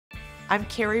I'm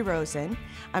Carrie Rosen.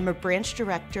 I'm a branch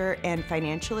director and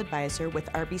financial advisor with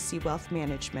RBC Wealth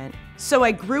Management. So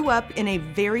I grew up in a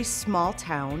very small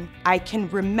town. I can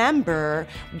remember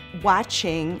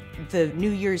watching the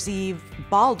New Year's Eve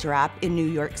ball drop in New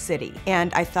York City.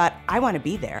 And I thought, I want to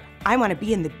be there. I want to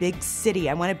be in the big city.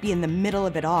 I want to be in the middle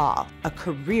of it all. A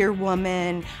career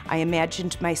woman. I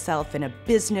imagined myself in a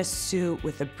business suit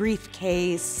with a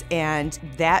briefcase, and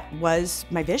that was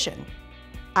my vision.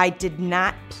 I did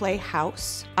not play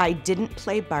house. I didn't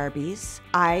play Barbies.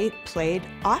 I played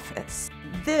office.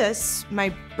 This,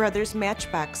 my brother's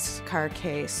Matchbox car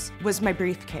case, was my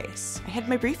briefcase. I had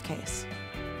my briefcase.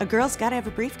 A girl's gotta have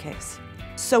a briefcase.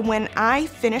 So when I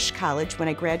finished college, when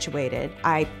I graduated,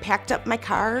 I packed up my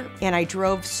car and I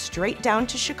drove straight down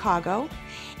to Chicago,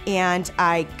 and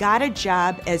I got a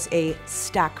job as a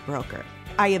stockbroker.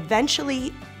 I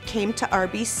eventually came to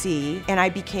RBC and I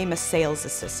became a sales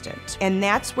assistant. And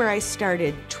that's where I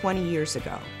started 20 years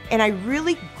ago. And I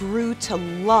really grew to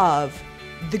love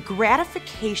the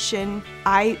gratification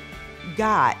I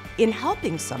got in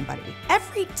helping somebody.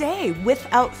 Every day,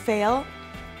 without fail,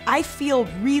 I feel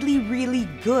really, really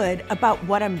good about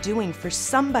what I'm doing for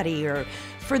somebody or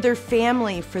for their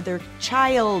family, for their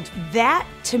child. That,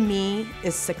 to me,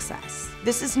 is success.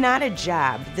 This is not a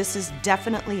job. This is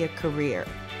definitely a career.